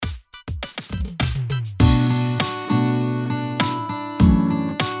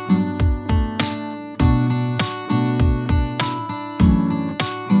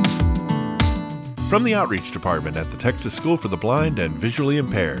From the Outreach Department at the Texas School for the Blind and Visually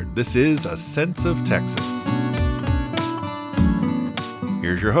Impaired, this is A Sense of Texas.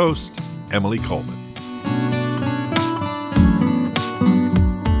 Here's your host, Emily Coleman.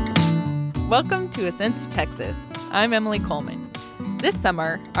 Welcome to A Sense of Texas. I'm Emily Coleman. This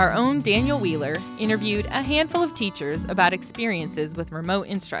summer, our own Daniel Wheeler interviewed a handful of teachers about experiences with remote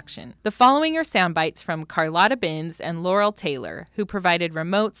instruction. The following are sound bites from Carlotta and Laurel Taylor, who provided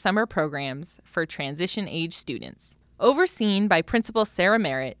remote summer programs for transition-age students. Overseen by Principal Sarah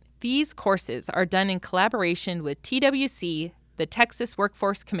Merritt, these courses are done in collaboration with TWC, the Texas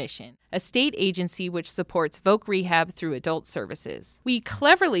Workforce Commission, a state agency which supports Voc Rehab through adult services. We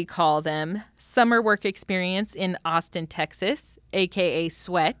cleverly call them Summer Work Experience in Austin, Texas, aka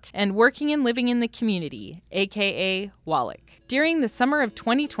SWET, and Working and Living in the Community, aka WALIC. During the summer of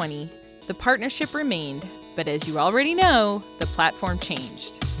 2020, the partnership remained, but as you already know, the platform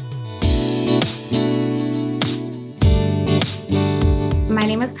changed. My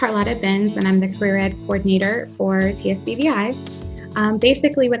name is Carlotta and I'm the Career Ed Coordinator for TSBVI.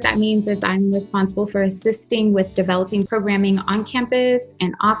 Basically what that means is I'm responsible for assisting with developing programming on campus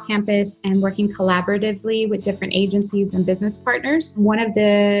and off campus and working collaboratively with different agencies and business partners. One of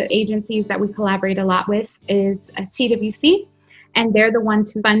the agencies that we collaborate a lot with is TWC, and they're the ones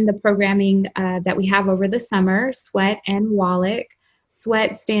who fund the programming that we have over the summer, SWET and WALIC.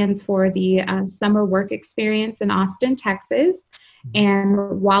 SWET stands for the Summer Work Experience in Austin, Texas. And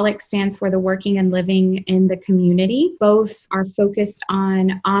WALIC stands for the Working and Living in the Community. Both are focused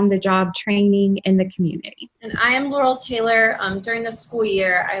on the-job training in the community. And I am Laurel Taylor. During the school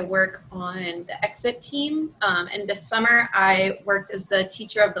year, I work on the exit team. And this summer, I worked as the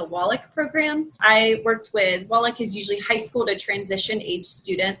teacher of the WALIC program. I worked with, WALIC is usually high school to transition age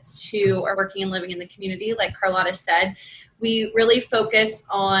students who are working and living in the community, like Carlotta said. We really focus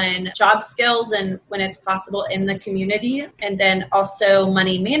on job skills and when it's possible in the community, and then also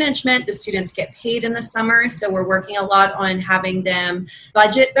money management. The students get paid in the summer, so we're working a lot on having them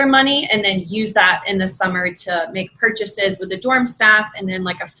budget their money and then use that in the summer to make purchases with the dorm staff, and then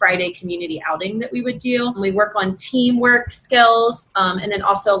like a Friday community outing that we would do. We work on teamwork skills and then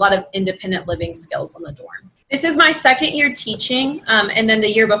also a lot of independent living skills on the dorm. This is my second year teaching, and then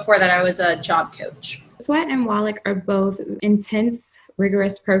the year before that I was a job coach. SWET and WALIC are both intense,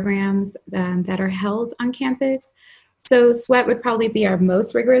 rigorous programs that are held on campus. So SWET would probably be our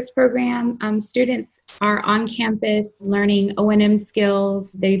most rigorous program. Students are on campus learning O&M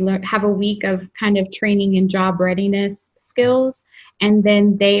skills. They have a week of kind of training in job readiness skills, and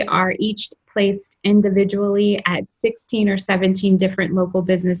then they are each placed individually at 16 or 17 different local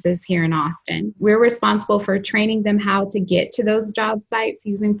businesses here in Austin. We're responsible for training them how to get to those job sites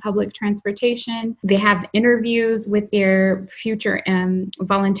using public transportation. They have interviews with their future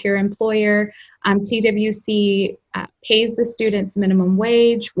volunteer employer. TWC pays the students minimum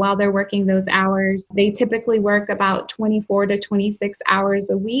wage while they're working those hours. They typically work about 24 to 26 hours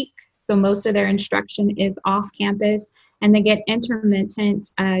a week. So most of their instruction is off campus, and they get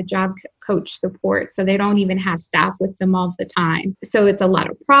intermittent job coach support. So they don't even have staff with them all the time. So it's a lot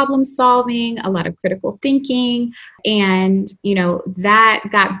of problem solving, a lot of critical thinking. And, that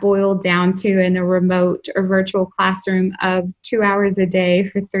got boiled down to in a remote or virtual classroom of 2 hours a day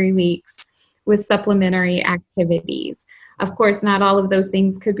for 3 weeks with supplementary activities. Of course, not all of those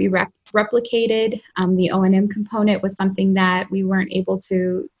things could be replicated. The O&M component was something that we weren't able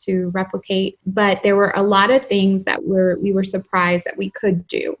to replicate, but there were a lot of things that we were surprised that we could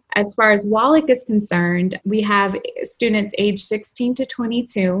do. As far as WALIC is concerned, we have students age 16 to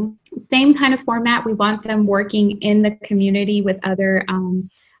 22. Same kind of format. We want them working in the community with other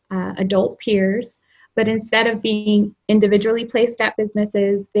adult peers. But instead of being individually placed at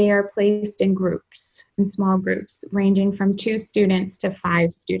businesses, they are placed in groups, in small groups, ranging from 2 students to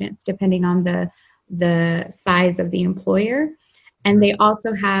 5 students, depending on the size of the employer. And they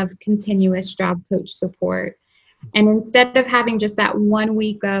also have continuous job coach support. And instead of having just that 1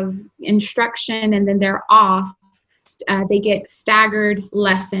 week of instruction and then they're off, they get staggered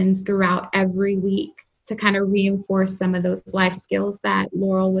lessons throughout every week to kind of reinforce some of those life skills that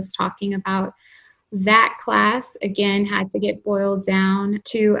Laurel was talking about. That class, again, had to get boiled down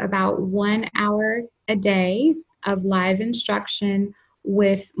to about 1 hour a day of live instruction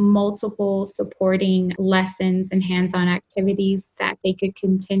with multiple supporting lessons and hands-on activities that they could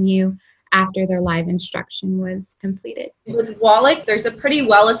continue after their live instruction was completed. With WALIC, there's a pretty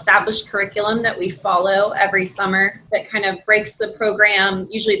well-established curriculum that we follow every summer that kind of breaks the program.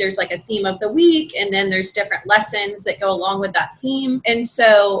 Usually there's like a theme of the week, and then there's different lessons that go along with that theme. And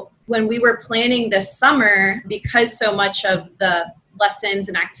so when we were planning this summer, because so much of the lessons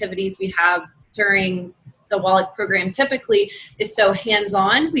and activities we have during the WALIC program typically is so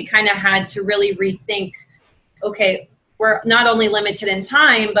hands-on, we kind of had to really rethink, okay, we're not only limited in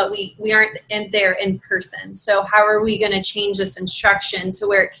time, but we aren't there in person. So how are we going to change this instruction to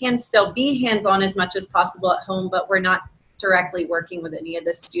where it can still be hands-on as much as possible at home, but we're not directly working with any of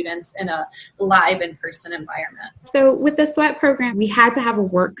the students in a live in-person environment? So with the SWEAT program, we had to have a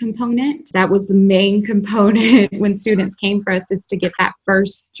work component. That was the main component when students came for us, is to get that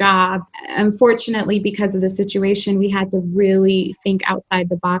first job. Unfortunately, because of the situation, we had to really think outside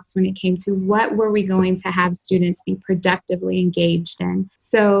the box when it came to what were we going to have students be productively engaged in.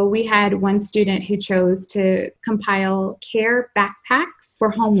 So we had one student who chose to compile care backpacks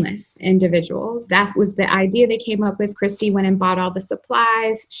for homeless individuals. That was the idea they came up with. Christy went and bought all the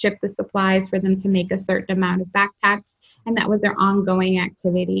supplies, shipped the supplies for them to make a certain amount of backpacks, and that was their ongoing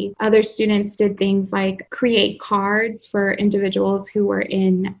activity. Other students did things like create cards for individuals who were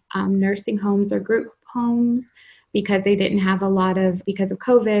in nursing homes or group homes, because they didn't have because of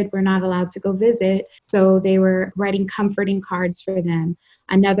COVID, we're not allowed to go visit. So they were writing comforting cards for them.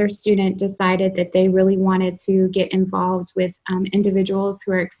 Another student decided that they really wanted to get involved with individuals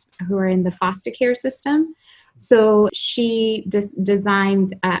who are in the foster care system. So she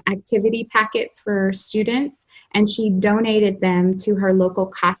designed activity packets for students, and she donated them to her local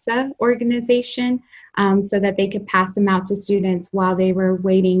CASA organization so that they could pass them out to students while they were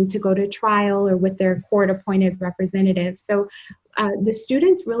waiting to go to trial or with their court-appointed representative. So the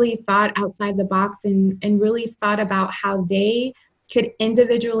students really thought outside the box and really thought about how they could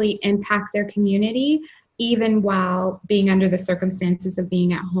individually impact their community, even while being under the circumstances of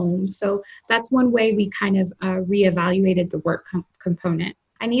being at home. So that's one way we kind of reevaluated the work component.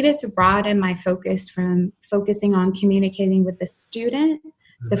 I needed to broaden my focus from focusing on communicating with the student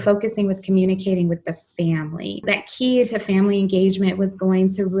to focusing with communicating with the family. That key to family engagement was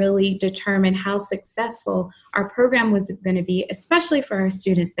going to really determine how successful our program was going to be, especially for our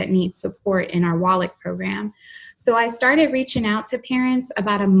students that need support in our WALIC program. So I started reaching out to parents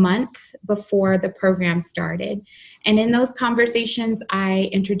about a month before the program started. And in those conversations,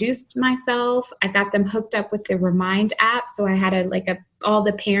 I introduced myself. I got them hooked up with the Remind app. So I had all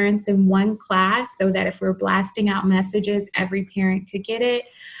the parents in one class so that if we're blasting out messages, every parent could get it.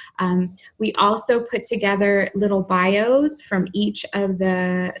 We also put together little bios from each of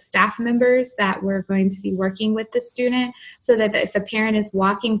the staff members that were going to be working with the student, so that if a parent is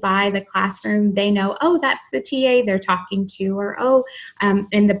walking by the classroom, they know, oh, that's the TA they're talking to, or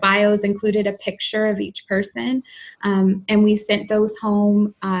and the bios included a picture of each person. And we sent those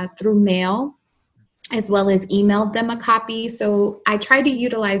home through mail, as well as emailed them a copy. So I tried to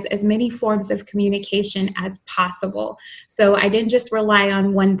utilize as many forms of communication as possible. So I didn't just rely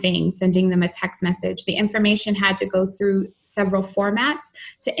on one thing, sending them a text message. The information had to go through several formats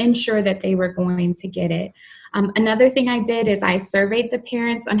to ensure that they were going to get it. Another thing I did is I surveyed the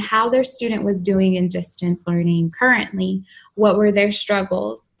parents on how their student was doing in distance learning currently. What were their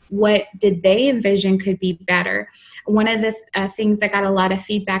struggles? What did they envision could be better? One of the things I got a lot of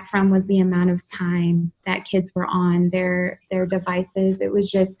feedback from was the amount of time that kids were on their devices. It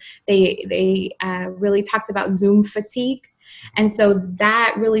was just, they really talked about Zoom fatigue. And so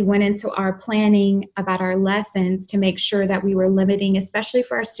that really went into our planning about our lessons to make sure that we were limiting, especially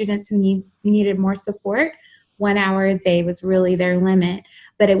for our students who needed more support. 1 hour a day was really their limit,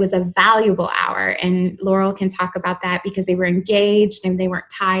 but it was a valuable hour. And Laurel can talk about that because they were engaged and they weren't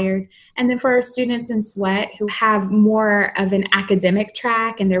tired. And then for our students in SWEAT who have more of an academic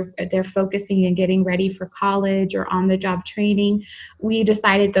track and they're focusing and getting ready for college or on-the-job training, we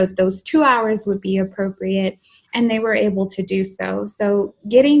decided that those 2 hours would be appropriate, and they were able to do so. So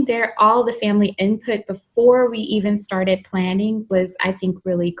getting all the family input before we even started planning was, I think,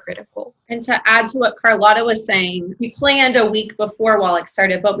 really critical. And to add to what Carlotta was saying, we planned a week before WALIC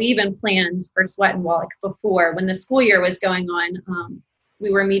started, but we even planned for SWEAT and WALIC before. When the school year was going on,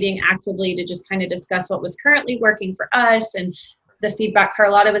 we were meeting actively to just kind of discuss what was currently working for us and the feedback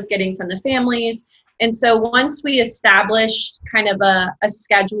Carlotta was getting from the families. And so once we established kind of a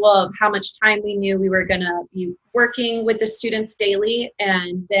schedule of how much time we knew we were going to be working with the students daily,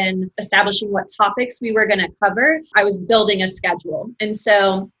 and then establishing what topics we were going to cover, I was building a schedule. And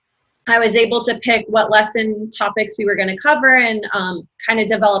so I was able to pick what lesson topics we were going to cover and kind of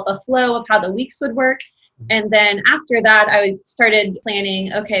develop a flow of how the weeks would work. And then after that, I started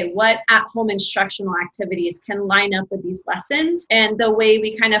planning, okay, what at-home instructional activities can line up with these lessons? And the way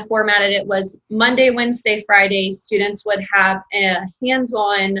we kind of formatted it was Monday, Wednesday, Friday, students would have a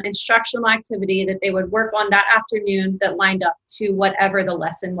hands-on instructional activity that they would work on that afternoon that lined up to whatever the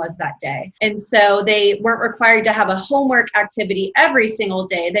lesson was that day. And so they weren't required to have a homework activity every single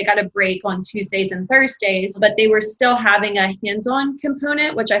day. They got a break on Tuesdays and Thursdays, but they were still having a hands-on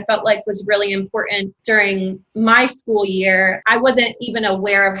component, which I felt like was really important during my school year. I wasn't even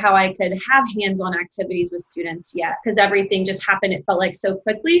aware of how I could have hands-on activities with students yet because everything just happened. It felt like so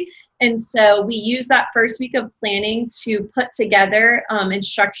quickly. And so we used that first week of planning to put together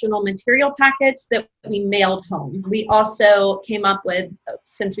instructional material packets that we mailed home. We also came up with,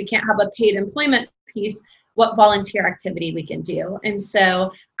 since we can't have a paid employment piece, what volunteer activity we can do. And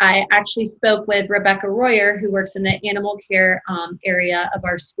so I actually spoke with Rebecca Royer, who works in the animal care area of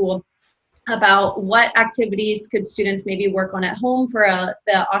our school, about what activities could students maybe work on at home for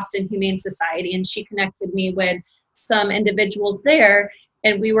the Austin Humane Society. And she connected me with some individuals there.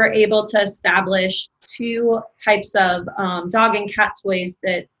 And we were able to establish 2 types of dog and cat toys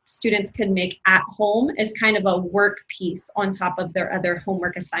that students could make at home as kind of a work piece on top of their other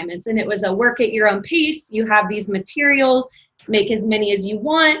homework assignments. And it was a work at your own pace. You have these materials, make as many as you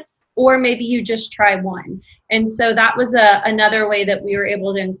want, or maybe you just try one. And so that was another way that we were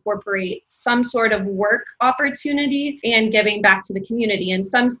able to incorporate some sort of work opportunity and giving back to the community. And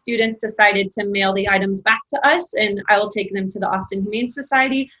some students decided to mail the items back to us, and I will take them to the Austin Humane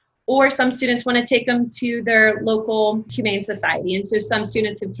Society, or some students want to take them to their local Humane Society. And so some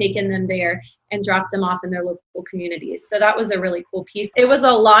students have taken them there and dropped them off in their local communities. So that was a really cool piece. It was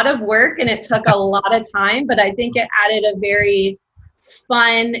a lot of work and it took a lot of time, but I think it added a very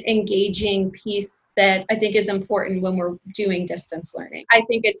fun, engaging piece that I think is important when we're doing distance learning. I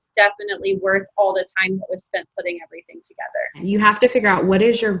think it's definitely worth all the time that was spent putting everything together. You have to figure out, what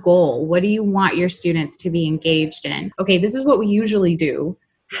is your goal? What do you want your students to be engaged in? Okay, this is what we usually do.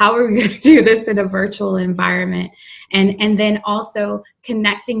 How are we going to do this in a virtual environment? And then also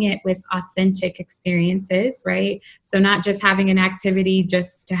connecting it with authentic experiences, right? So not just having an activity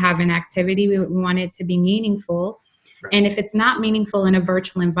just to have an activity. We want it to be meaningful. And if it's not meaningful in a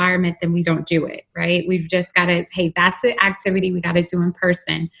virtual environment, then we don't do it, right? We've just got to, hey, that's an activity we got to do in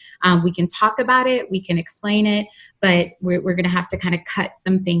person. We can talk about it, we can explain it, but we're going to have to kind of cut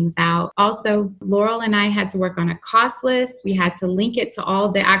some things out. Also, Laurel and I had to work on a cost list. We had to link it to all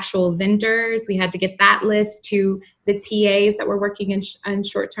the actual vendors. We had to get that list to the TAs that were working in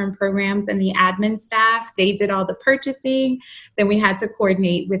short-term programs and the admin staff. They did all the purchasing. Then we had to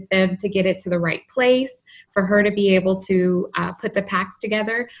coordinate with them to get it to the right place for her to be able to put the packs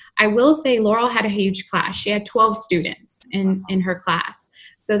together. I will say Laurel had a huge class. She had 12 students in her class.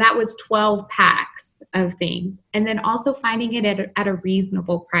 So that was 12 packs of things. And then also finding it at a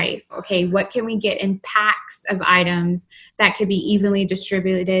reasonable price. Okay, what can we get in packs of items that could be evenly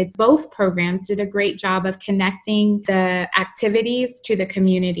distributed? Both programs did a great job of connecting the activities to the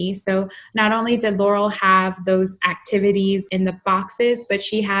community. So not only did Laurel have those activities in the boxes, but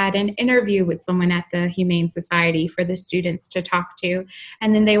she had an interview with someone at the Humane Society for the students to talk to.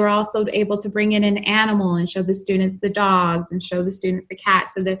 And then they were also able to bring in an animal and show the students the dogs and show the students the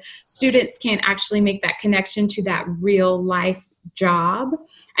cats, so the students can actually make that connection to that real life job.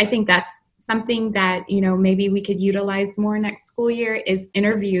 I think that's something that, maybe we could utilize more next school year, is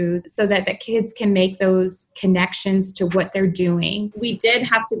interviews, so that the kids can make those connections to what they're doing. We did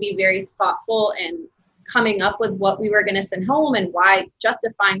have to be very thoughtful in coming up with what we were going to send home and why,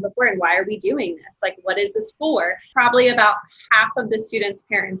 justifying before, and why are we doing this? Like, what is this for? Probably about half of the students'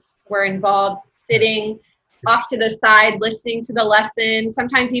 parents were involved, sitting off to the side, listening to the lesson,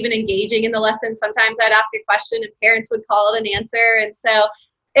 sometimes even engaging in the lesson. Sometimes I'd ask a question and parents would call it an answer. And so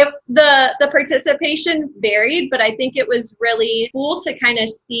the participation varied, but I think it was really cool to kind of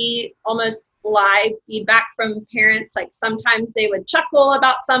see almost live feedback from parents. Like sometimes they would chuckle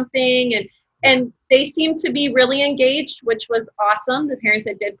about something and they seemed to be really engaged, which was awesome, the parents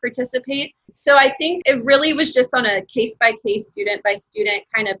that did participate. So I think it really was just on a case-by-case, student-by-student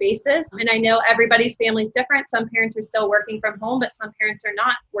kind of basis. And I know everybody's family is different. Some parents are still working from home, but some parents are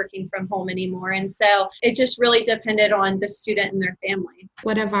not working from home anymore. And so it just really depended on the student and their family.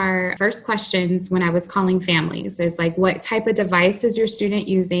 One of our first questions when I was calling families is like, what type of device is your student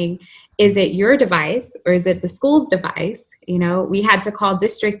using? Is it your device or is it the school's device? You know, we had to call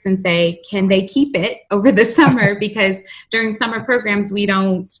districts and say, can they keep it over the summer? Because during summer programs, we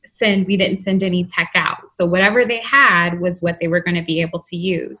didn't send any tech out. So whatever they had was what they were going to be able to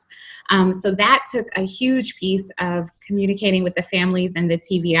use. So that took a huge piece of communicating with the families and the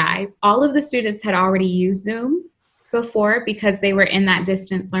TVIs. All of the students had already used Zoom before because they were in that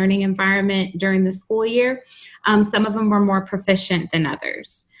distance learning environment during the school year. Some of them were more proficient than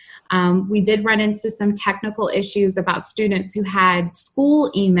others. We did run into some technical issues about students who had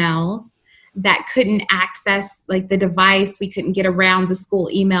school emails that couldn't access like the device. We couldn't get around the school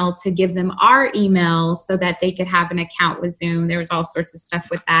email to give them our email so that they could have an account with Zoom. There was all sorts of stuff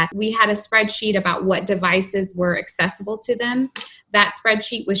with that. We had a spreadsheet about what devices were accessible to them. That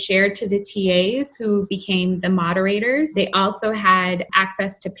spreadsheet was shared to the TAs who became the moderators. They also had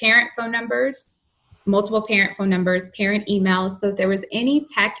access to parent phone numbers, multiple parent phone numbers, parent emails. So if there was any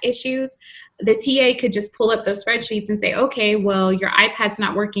tech issues, the TA could just pull up those spreadsheets and say, okay, well, your iPad's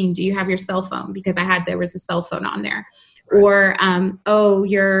not working. Do you have your cell phone? Because there was a cell phone on there. Or, I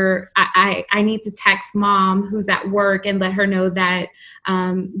need to text mom who's at work and let her know that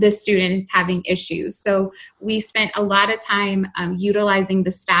this student is having issues. So we spent a lot of time utilizing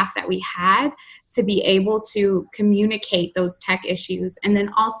the staff that we had to be able to communicate those tech issues. And then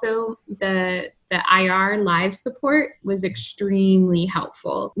also the IR live support was extremely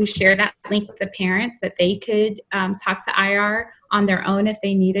helpful. We shared that link with the parents that they could talk to IR on their own if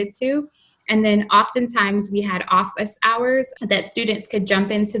they needed to. And then oftentimes we had office hours that students could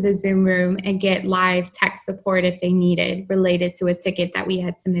jump into the Zoom room and get live tech support if they needed related to a ticket that we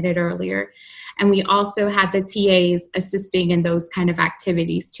had submitted earlier. And we also had the TAs assisting in those kind of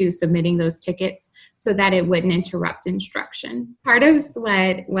activities too, submitting those tickets so that it wouldn't interrupt instruction. Part of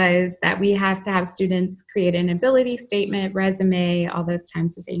SWET was that we have to have students create an ability statement, resume, all those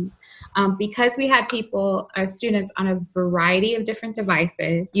kinds of things. Because we had students on a variety of different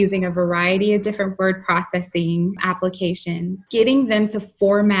devices, using a variety of different word processing applications, getting them to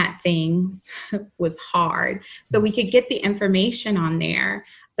format things was hard. So we could get the information on there,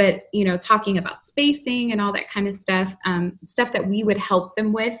 but, talking about spacing and all that kind of stuff, stuff that we would help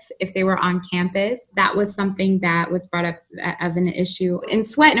them with if they were on campus, that was something that was brought up as an issue. In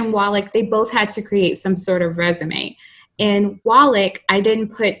SWET and WALIC, they both had to create some sort of resume. In WALIC, I didn't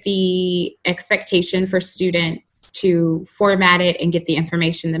put the expectation for students to format it and get the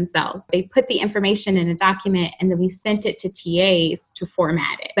information themselves. They put the information in a document and then we sent it to TAs to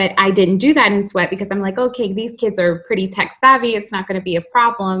format it. But I didn't do that in SWET because I'm like, okay, these kids are pretty tech savvy. It's not going to be a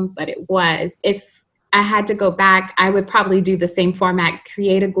problem, but it was. If I had to go back, I would probably do the same format,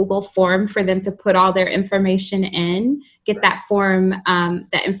 create a Google form for them to put all their information in, get that form,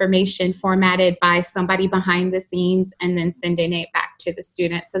 that information formatted by somebody behind the scenes, and then sending it back to the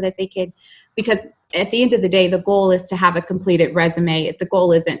student so that they could, because at the end of the day, the goal is to have a completed resume. If the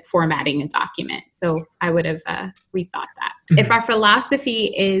goal isn't formatting a document. So I would have rethought that. Mm-hmm. If our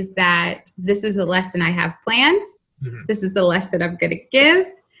philosophy is that this is a lesson I have planned, mm-hmm. this is the lesson I'm going to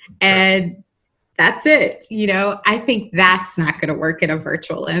give, and that's it. I think that's not going to work in a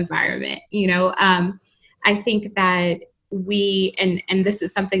virtual environment. I think that we, and this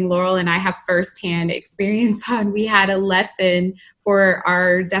is something Laurel and I have firsthand experience on. We had a lesson for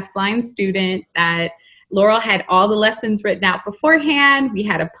our deafblind student that Laurel had all the lessons written out beforehand. We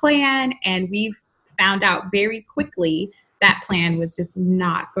had a plan, and we found out very quickly that plan was just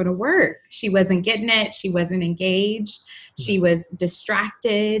not going to work. She wasn't getting it. She wasn't engaged. She was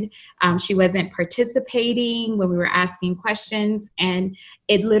distracted. She wasn't participating when we were asking questions. And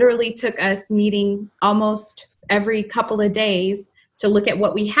it literally took us meeting almost every couple of days to look at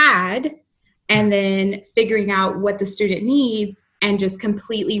what we had and then figuring out what the student needs and just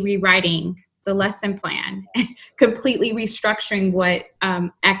completely rewriting the lesson plan, completely restructuring what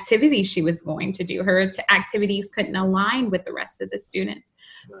activities she was going to do. Her activities couldn't align with the rest of the students.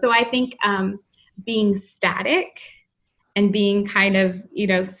 Right. So I think being static and being kind of,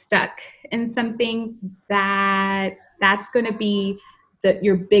 stuck in some things, that's going to be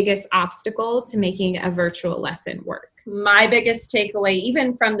your biggest obstacle to making a virtual lesson work. My biggest takeaway,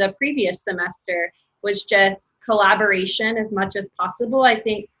 even from the previous semester, was just collaboration as much as possible. I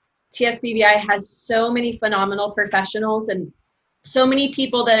think TSBVI has so many phenomenal professionals and so many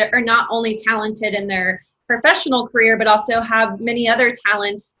people that are not only talented in their professional career, but also have many other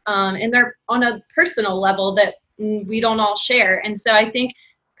talents on a personal level that we don't all share. And so I think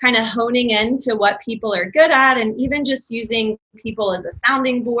kind of honing into what people are good at and even just using people as a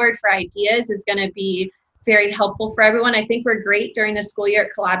sounding board for ideas is going to be very helpful for everyone. I think we're great during the school year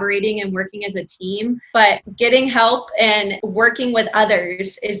at collaborating and working as a team, but getting help and working with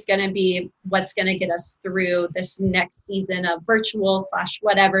others is going to be what's going to get us through this next season of virtual /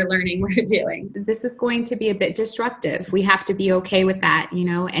 whatever learning we're doing. This is going to be a bit disruptive. We have to be okay with that,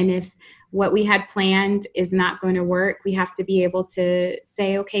 and if what we had planned is not going to work, we have to be able to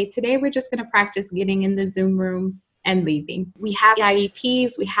say, okay, today we're just going to practice getting in the Zoom room and leaving. We have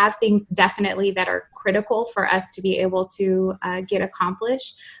IEPs, we have things definitely that are critical for us to be able to get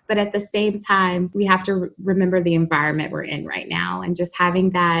accomplished. But at the same time, we have to remember the environment we're in right now and just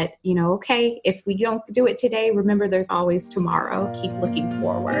having that, okay, if we don't do it today, remember there's always tomorrow. Keep looking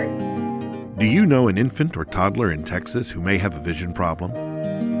forward. Do you know an infant or toddler in Texas who may have a vision problem?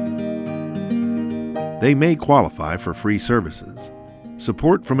 They may qualify for free services.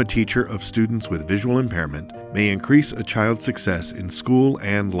 Support from a teacher of students with visual impairment may increase a child's success in school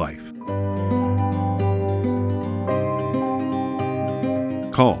and life.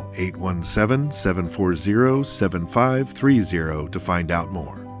 Call 817-740-7530 to find out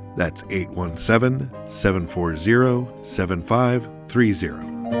more. That's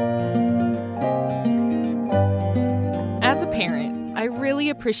 817-740-7530. As a parent, I really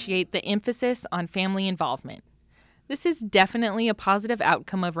appreciate the emphasis on family involvement. This is definitely a positive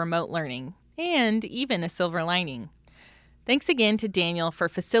outcome of remote learning, and even a silver lining. Thanks again to Daniel for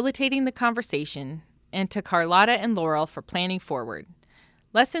facilitating the conversation, and to Carlotta and Laurel for planning forward.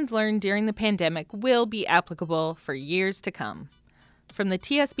 Lessons learned during the pandemic will be applicable for years to come. From the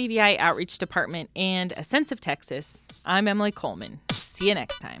TSBVI Outreach Department and A Sense of Texas, I'm Emily Coleman. See you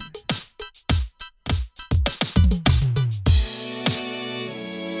next time.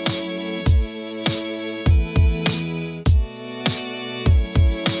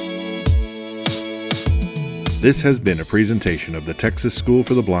 This has been a presentation of the Texas School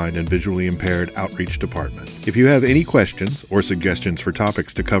for the Blind and Visually Impaired Outreach Department. If you have any questions or suggestions for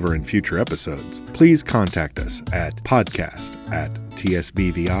topics to cover in future episodes, please contact us at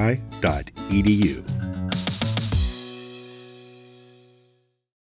podcast@tsbvi.edu.